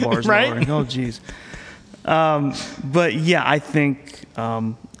bar's right? lowering. Oh, geez. But yeah, I think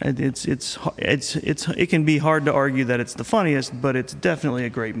it can be hard to argue that it's the funniest, but it's definitely a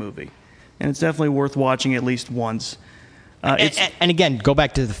great movie, and it's definitely worth watching at least once. And again, go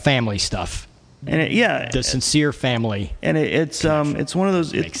back to the family stuff. And the sincere family. And it's one of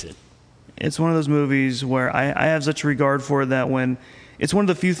those. It's one of those movies where I have such regard for it that when it's one of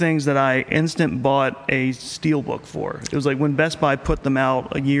the few things that I instant bought a steelbook for. It was like when Best Buy put them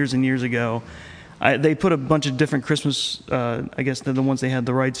out years and years ago. They put a bunch of different Christmas, I guess they're the ones they had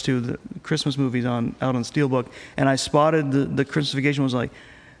the rights to, the Christmas movies out on steelbook, and I spotted the Christmas Vacation was like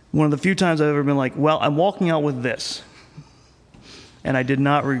one of the few times I've ever been like, well, I'm walking out with this, and I did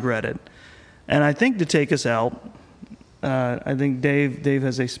not regret it. And I think to take us out, I think Dave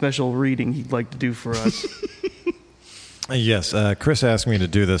has a special reading he'd like to do for us. Yes, Chris asked me to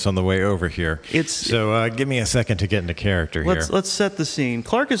do this on the way over here. So give me a second to get into character here. Let's set the scene.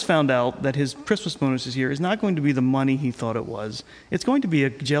 Clark has found out that his Christmas bonus this year is not going to be the money he thought it was. It's going to be a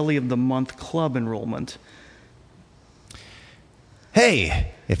Jelly of the Month club enrollment.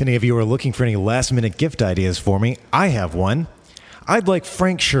 Hey, if any of you are looking for any last-minute gift ideas for me, I have one. I'd like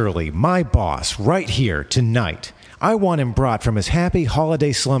Frank Shirley, my boss, right here, tonight. I want him brought from his happy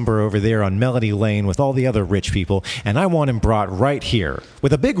holiday slumber over there on Melody Lane with all the other rich people, and I want him brought right here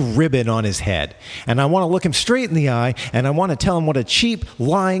with a big ribbon on his head. And I want to look him straight in the eye, and I want to tell him what a cheap,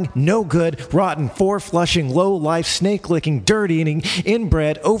 lying, no-good, rotten, four-flushing, low-life, snake-licking, dirt-eating,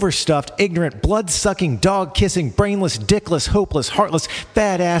 inbred, overstuffed, ignorant, blood-sucking, dog-kissing, brainless, dickless, hopeless, heartless,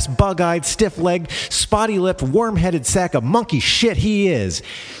 fat-ass, bug-eyed, stiff-legged, spotty-lipped, worm-headed sack of monkey shit he is.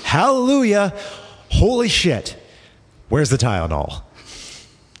 Hallelujah! Holy shit! Where's the Tylenol?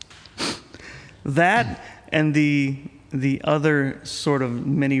 That and the other sort of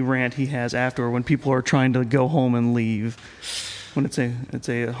mini rant he has after when people are trying to go home and leave. When it's a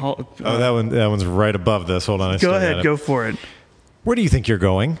that one's right above this. Hold on. Go ahead, go for it. Where do you think you're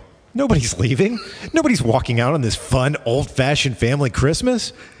going? Nobody's leaving. Nobody's walking out on this fun, old-fashioned family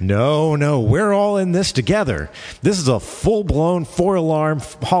Christmas. No, we're all in this together. This is a full-blown 4-alarm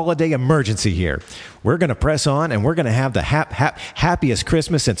holiday emergency here. We're going to press on, and we're going to have the happiest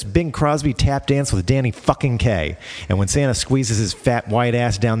Christmas since Bing Crosby tap danced with Danny fucking Kaye. And when Santa squeezes his fat white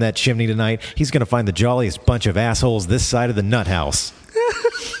ass down that chimney tonight, he's going to find the jolliest bunch of assholes this side of the nut house.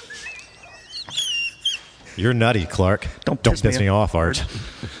 You're nutty, Clark. Don't piss me off, Art.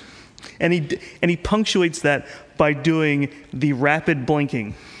 And he punctuates that by doing the rapid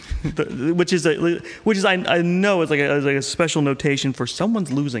blinking, which is I know is like a special notation for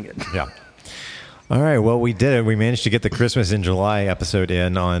someone's losing it. Yeah. All right. Well, we did it. We managed to get the Christmas in July episode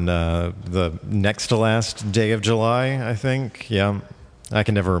in on the next to last day of July, I think. Yeah. I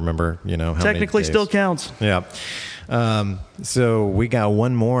can never remember, how technically many days. Still counts. Yeah. So we got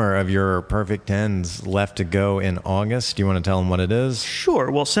one more of your perfect 10s left to go in August. Do you want to tell them what it is? Sure.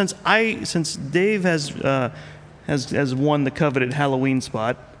 Well, since Dave has won the coveted Halloween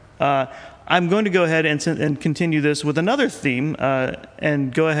spot, I'm going to go ahead and continue this with another theme,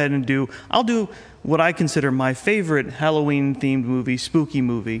 and go ahead and I'll do what I consider my favorite Halloween themed movie, spooky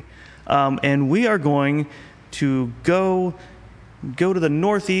movie, and we are going to go to the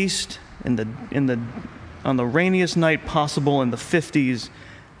Northeast on the rainiest night possible in the 50s,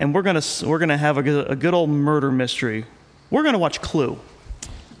 and we're gonna have a good old murder mystery. We're gonna watch Clue.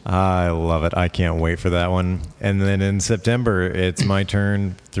 I love it. I can't wait for that one. And then in September, it's my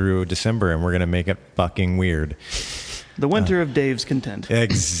turn through December, and we're gonna make it fucking weird. The winter of Dave's content.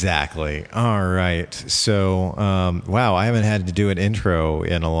 Exactly. All right. So, wow, I haven't had to do an intro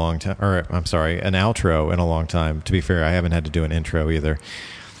in a long time. Or, I'm sorry, an outro in a long time. To be fair, I haven't had to do an intro either.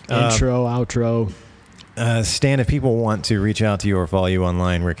 Intro, outro. Stan, if people want to reach out to you or follow you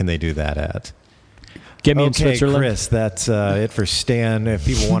online, where can they do that at? Get me in Switzerland. Chris, that's it for Stan. If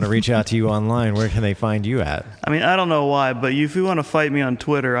people want to reach out to you online, where can they find you at? I mean, I don't know why, but if you want to fight me on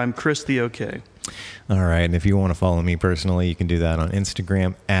Twitter, I'm Chris the OK. All right, and if you want to follow me personally, you can do that on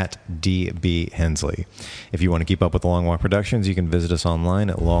Instagram at DB Hensley. If you want to keep up with Long Walk Productions, you can visit us online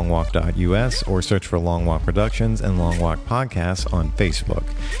at longwalk.us or search for Long Walk Productions and Long Walk Podcasts on Facebook.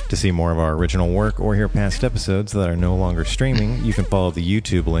 To see more of our original work or hear past episodes that are no longer streaming, you can follow the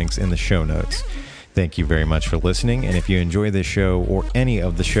YouTube links in the show notes. Thank you very much for listening, and if you enjoy this show or any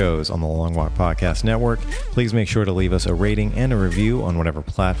of the shows on the Long Walk Podcast Network, please make sure to leave us a rating and a review on whatever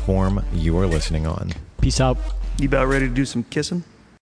platform you are listening on. Peace out. You about ready to do some kissing?